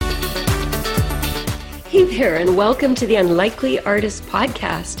Hey there, and welcome to the Unlikely Artist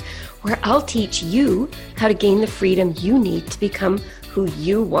Podcast, where I'll teach you how to gain the freedom you need to become who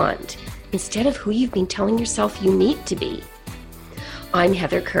you want, instead of who you've been telling yourself you need to be. I'm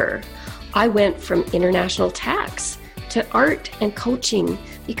Heather Kerr. I went from international tax to art and coaching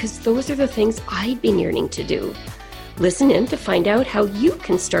because those are the things I've been yearning to do. Listen in to find out how you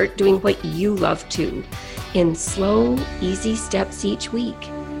can start doing what you love too, in slow, easy steps each week.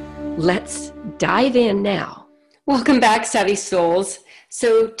 Let's dive in now. Welcome back, Savvy Souls.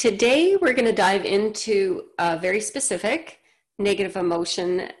 So today we're going to dive into a very specific negative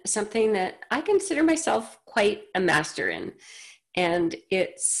emotion, something that I consider myself quite a master in. And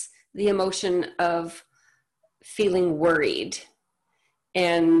it's the emotion of feeling worried.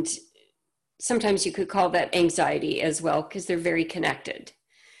 And sometimes you could call that anxiety as well, because they're very connected.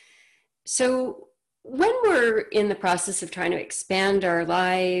 So when we're in the process of trying to expand our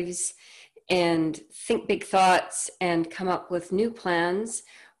lives and think big thoughts and come up with new plans,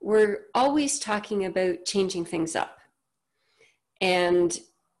 we're always talking about changing things up. And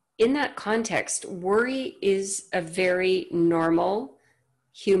in that context, worry is a very normal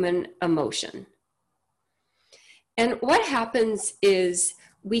human emotion. And what happens is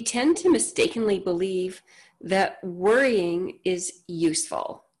we tend to mistakenly believe that worrying is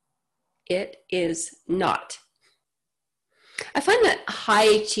useful. It is not. I find that high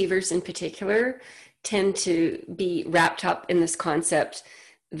achievers in particular tend to be wrapped up in this concept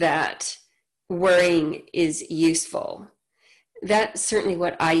that worrying is useful. That's certainly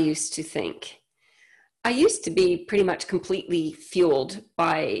what I used to think. I used to be pretty much completely fueled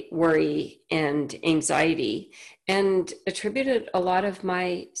by worry and anxiety and attributed a lot of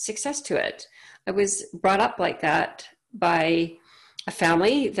my success to it. I was brought up like that by a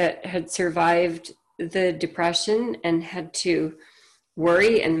family that had survived the Depression and had to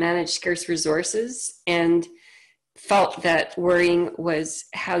worry and manage scarce resources, and felt that worrying was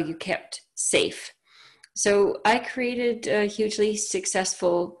how you kept safe. So I created a hugely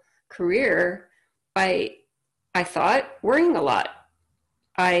successful career by, I thought, worrying a lot.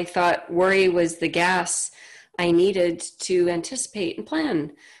 I thought worry was the gas I needed to anticipate and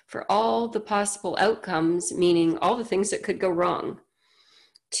plan for all the possible outcomes, meaning all the things that could go wrong,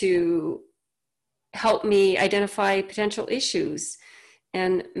 to help me identify potential issues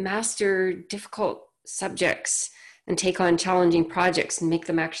and master difficult subjects and take on challenging projects and make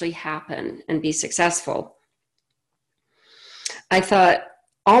them actually happen and be successful. I thought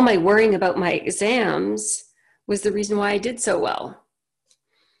all my worrying about my exams was the reason why I did so well.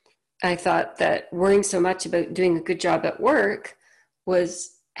 I thought that worrying so much about doing a good job at work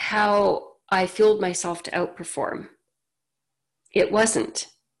was how I fueled myself to outperform. It wasn't.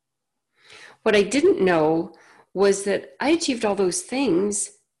 What I didn't know was that I achieved all those things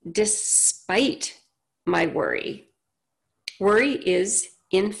despite my worry. Worry is,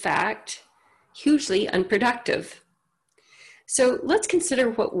 in fact, hugely unproductive. So let's consider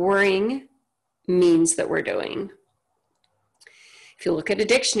what worrying means that we're doing. If you look at a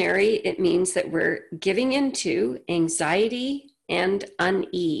dictionary, it means that we're giving into anxiety and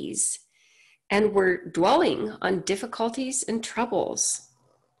unease, and we're dwelling on difficulties and troubles.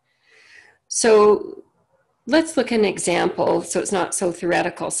 So let's look at an example so it's not so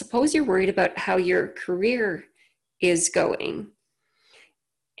theoretical. Suppose you're worried about how your career is going.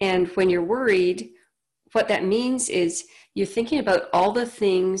 And when you're worried, what that means is you're thinking about all the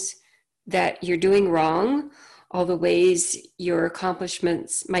things that you're doing wrong, all the ways your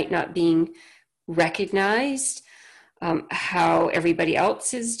accomplishments might not being recognized, how everybody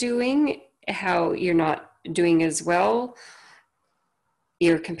else is doing, how you're not doing as well.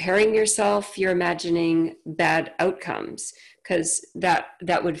 You're comparing yourself, you're imagining bad outcomes, because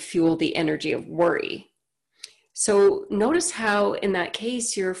that would fuel the energy of worry. So notice how in that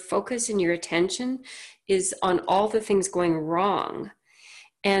case, your focus and your attention is on all the things going wrong.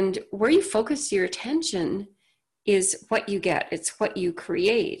 And where you focus your attention is what you get. It's what you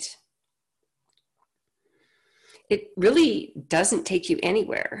create. It really doesn't take you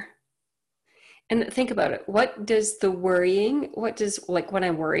anywhere. And think about it. What does the worrying, like when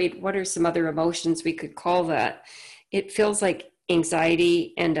I'm worried, what are some other emotions we could call that? It feels like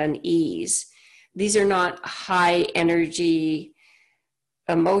anxiety and unease. These are not high energy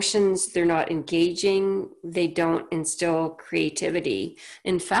emotions. They're not engaging. They don't instill creativity.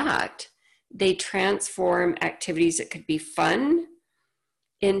 In fact, they transform activities that could be fun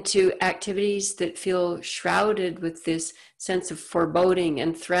into activities that feel shrouded with this sense of foreboding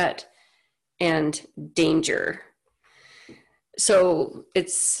and threat and danger. So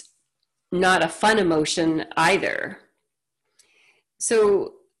it's not a fun emotion either.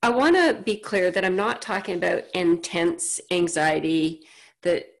 So I want to be clear that I'm not talking about intense anxiety,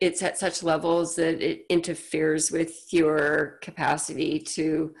 that it's at such levels that it interferes with your capacity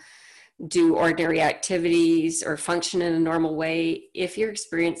to do ordinary activities or function in a normal way. If you're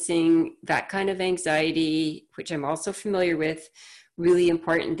experiencing that kind of anxiety, which I'm also familiar with, really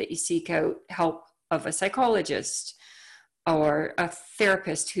important that you seek out help of a psychologist or a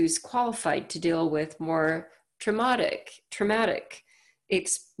therapist who's qualified to deal with more traumatic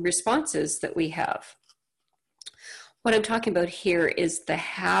responses that we have. What I'm talking about here is the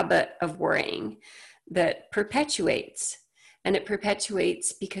habit of worrying that perpetuates, and it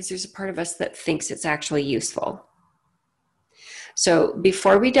perpetuates because there's a part of us that thinks it's actually useful. So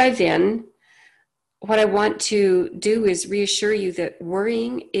before we dive in, what I want to do is reassure you that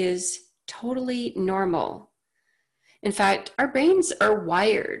worrying is totally normal. In fact, our brains are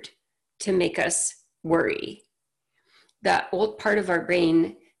wired to make us worry. That old part of our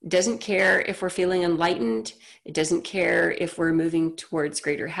brain doesn't care if we're feeling enlightened. It doesn't care if we're moving towards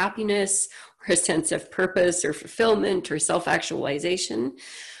greater happiness or a sense of purpose or fulfillment or self-actualization.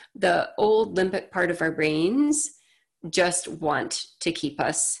 The old limbic part of our brains just want to keep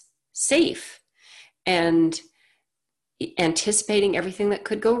us safe, and anticipating everything that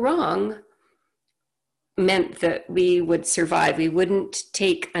could go wrong meant that we would survive. We wouldn't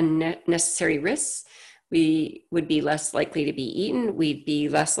take unnecessary risks. We would be less likely to be eaten. We'd be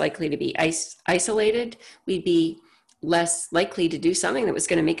less likely to be isolated. We'd be less likely to do something that was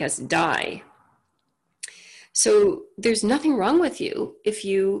going to make us die. So there's nothing wrong with you if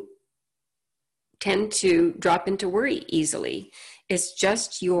you tend to drop into worry easily. It's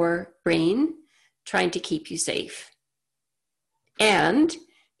just your brain trying to keep you safe. And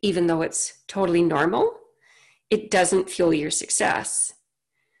even though it's totally normal, it doesn't fuel your success.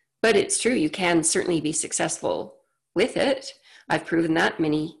 But it's true, you can certainly be successful with it. I've proven that.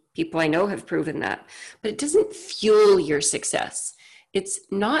 Many people I know have proven that. But it doesn't fuel your success. It's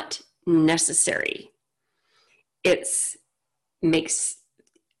not necessary. It makes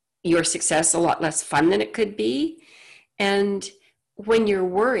your success a lot less fun than it could be. And when you're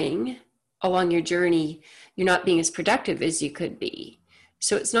worrying along your journey, you're not being as productive as you could be.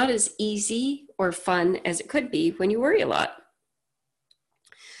 So it's not as easy or fun as it could be when you worry a lot.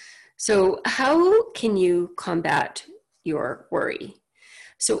 So how can you combat your worry?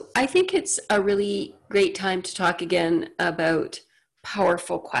 So I think it's a really great time to talk again about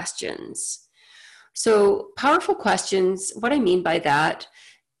powerful questions. So powerful questions, what I mean by that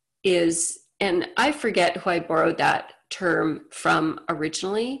is, and I forget who I borrowed that term from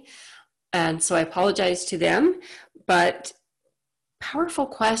originally, and so I apologize to them, but powerful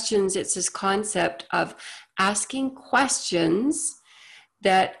questions, it's this concept of asking questions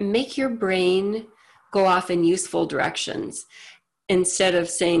that make your brain go off in useful directions instead of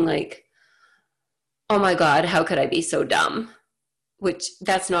saying like, oh my God, how could I be so dumb? Which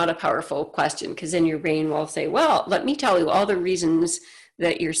that's not a powerful question, because then your brain will say, well, let me tell you all the reasons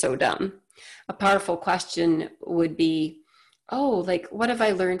that you're so dumb. A powerful question would be, oh, like, what have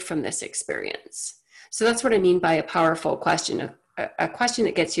I learned from this experience? So that's what I mean by a powerful question, a question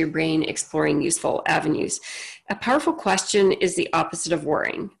that gets your brain exploring useful avenues. A powerful question is the opposite of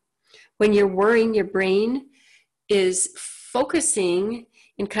worrying. When you're worrying, your brain is focusing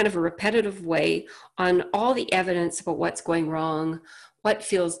in kind of a repetitive way on all the evidence about what's going wrong, what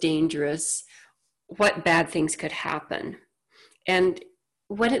feels dangerous, what bad things could happen. And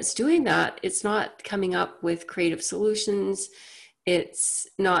when it's doing that, it's not coming up with creative solutions. It's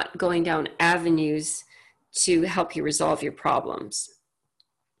not going down avenues to help you resolve your problems.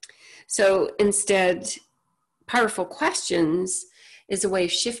 So instead, powerful questions is a way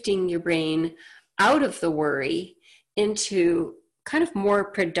of shifting your brain out of the worry into kind of more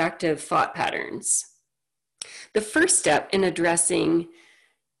productive thought patterns. The first step in addressing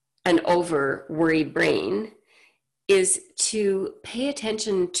an over-worried brain is to pay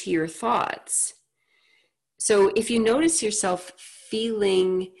attention to your thoughts. So if you notice yourself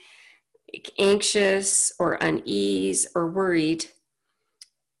feeling anxious or unease or worried,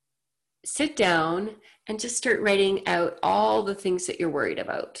 sit down and just start writing out all the things that you're worried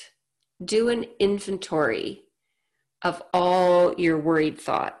about. Do an inventory of all your worried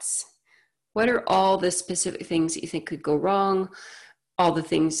thoughts. What are all the specific things that you think could go wrong? All the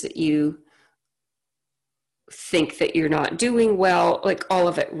things that you think that you're not doing well, like all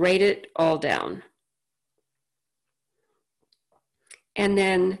of it, write it all down. And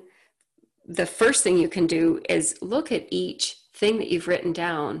then the first thing you can do is look at each thing that you've written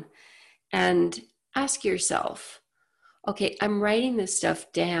down and ask yourself, okay, I'm writing this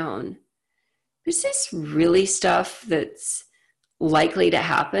stuff down. Is this really stuff that's likely to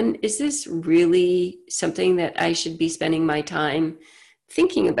happen? Is this really something that I should be spending my time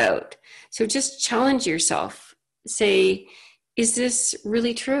thinking about? So just challenge yourself. Say, is this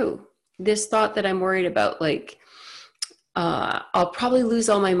really true? This thought that I'm worried about, like, I'll probably lose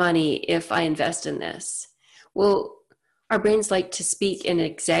all my money if I invest in this. Well, our brains like to speak in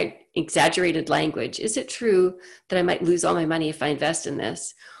exaggerated language. Is it true that I might lose all my money if I invest in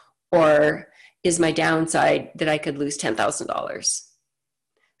this? Or is my downside that I could lose $10,000?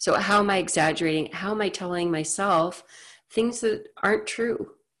 So how am I exaggerating? How am I telling myself things that aren't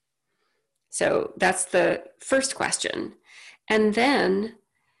true? So that's the first question. And then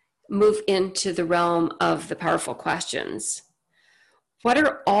move into the realm of the powerful questions. What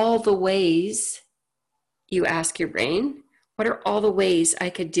are all the ways, you ask your brain, what are all the ways I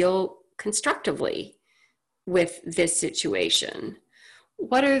could deal constructively with this situation?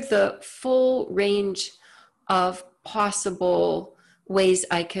 What are the full range of possible ways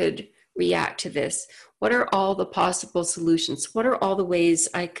I could react to this? What are all the possible solutions? What are all the ways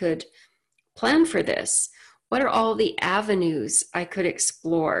I could plan for this? What are all the avenues I could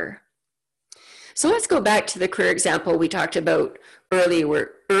explore? So let's go back to the career example we talked about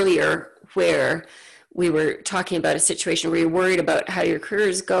earlier, where we were talking about a situation where you're worried about how your career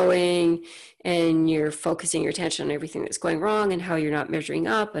is going and you're focusing your attention on everything that's going wrong and how you're not measuring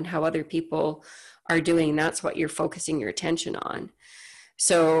up and how other people are doing. That's what you're focusing your attention on.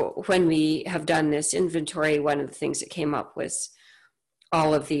 So when we have done this inventory, one of the things that came up was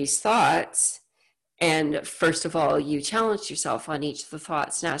all of these thoughts. And first of all, you challenged yourself on each of the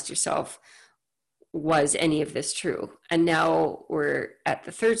thoughts and asked yourself, was any of this true? And now we're at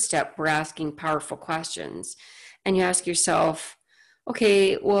the third step, we're asking powerful questions. And you ask yourself,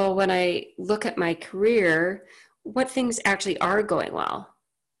 okay, well, when I look at my career, what things actually are going well?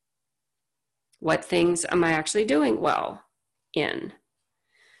 What things am I actually doing well in?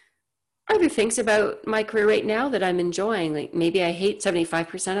 Are there things about my career right now that I'm enjoying? Like maybe I hate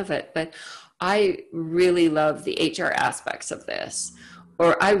 75% of it, but I really love the HR aspects of this.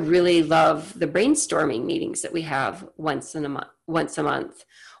 Or I really love the brainstorming meetings that we have once a month.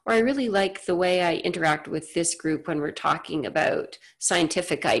 Or I really like the way I interact with this group when we're talking about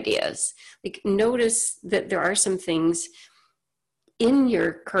scientific ideas. Like notice that there are some things in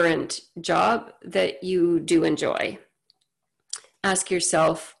your current job that you do enjoy. Ask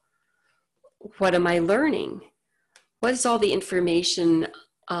yourself, what am I learning? What is all the information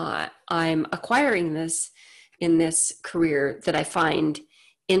I'm acquiring in this career that I find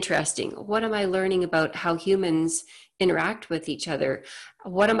interesting? What am I learning about how humans interact with each other?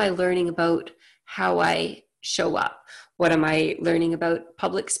 What am I learning about how I show up? What am I learning about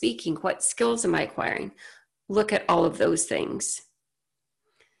public speaking? What skills am I acquiring? Look at all of those things.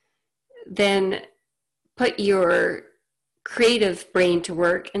 Then put your creative brain to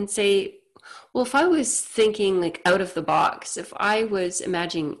work and say, well, if I was thinking like out of the box, if I was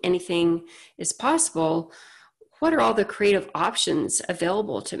imagining anything is possible, what are all the creative options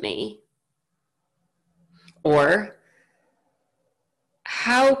available to me? Or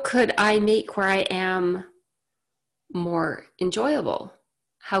how could I make where I am more enjoyable?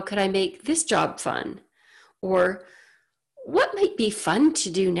 How could I make this job fun? Or what might be fun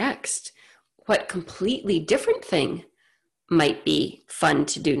to do next? What completely different thing might be fun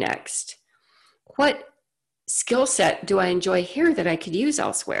to do next? What skill set do I enjoy here that I could use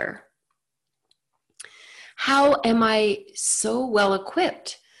elsewhere? How am I so well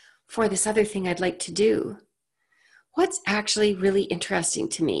equipped for this other thing I'd like to do? What's actually really interesting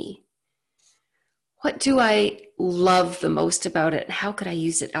to me? What do I love the most about it? How could I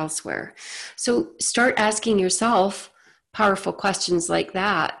use it elsewhere? So start asking yourself powerful questions like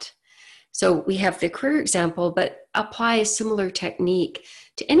that. So we have the career example, but apply a similar technique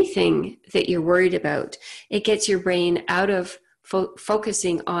to anything that you're worried about. It gets your brain out of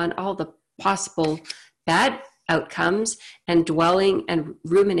focusing on all the possible bad outcomes and dwelling and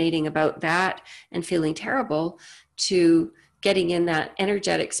ruminating about that and feeling terrible, to getting in that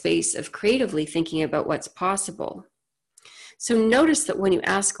energetic space of creatively thinking about what's possible. So notice that when you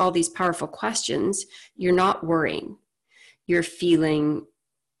ask all these powerful questions, you're not worrying. You're feeling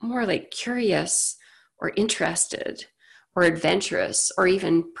more like curious or interested or adventurous or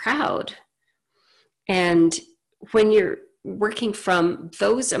even proud. And when you're working from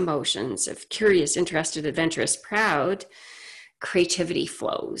those emotions of curious, interested, adventurous, proud, creativity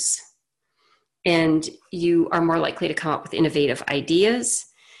flows. And you are more likely to come up with innovative ideas,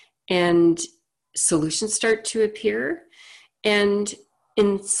 and solutions start to appear. And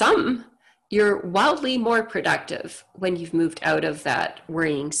in some, you're wildly more productive when you've moved out of that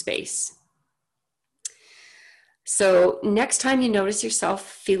worrying space. So next time you notice yourself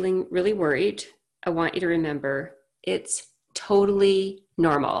feeling really worried, I want you to remember it's totally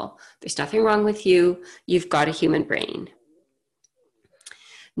normal. There's nothing wrong with you. You've got a human brain.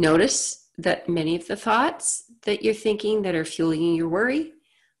 Notice that many of the thoughts that you're thinking that are fueling your worry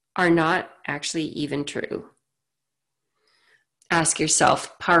are not actually even true. Ask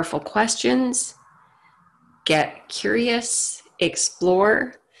yourself powerful questions, get curious,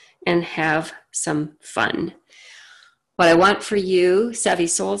 explore, and have some fun. What I want for you, Savvy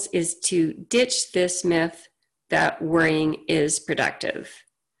Souls, is to ditch this myth that worrying is productive.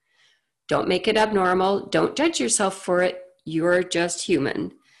 Don't make it abnormal. Don't judge yourself for it. You're just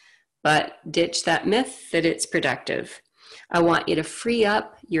human. But ditch that myth that it's productive. I want you to free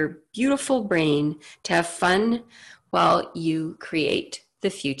up your beautiful brain to have fun while you create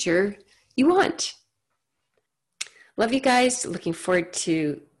the future you want. Love you guys. Looking forward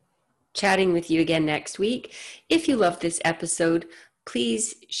to chatting with you again next week. If you love this episode,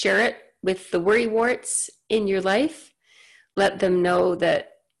 please share it with the worry warts in your life. Let them know that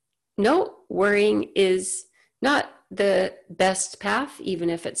no, worrying is not the best path, even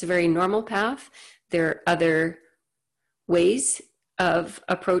if it's a very normal path. There are other ways of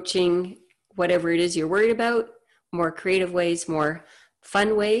approaching whatever it is you're worried about, more creative ways, more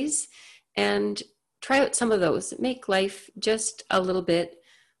fun ways, and try out some of those. Make life just a little bit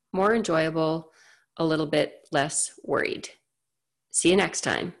more enjoyable, a little bit less worried. See you next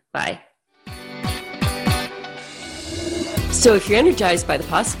time. Bye. So if you're energized by the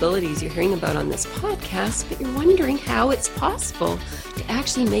possibilities you're hearing about on this podcast, but you're wondering how it's possible to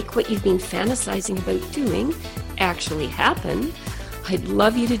actually make what you've been fantasizing about doing actually happen, I'd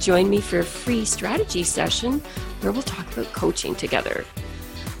love you to join me for a free strategy session where we'll talk about coaching together.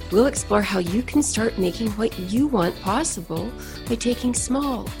 We'll explore how you can start making what you want possible by taking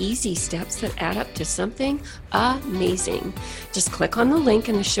small, easy steps that add up to something amazing. Just click on the link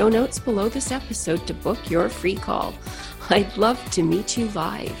in the show notes below this episode to book your free call. I'd love to meet you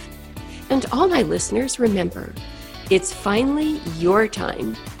live. And all my listeners, remember, it's finally your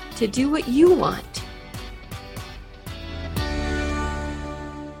time to do what you want.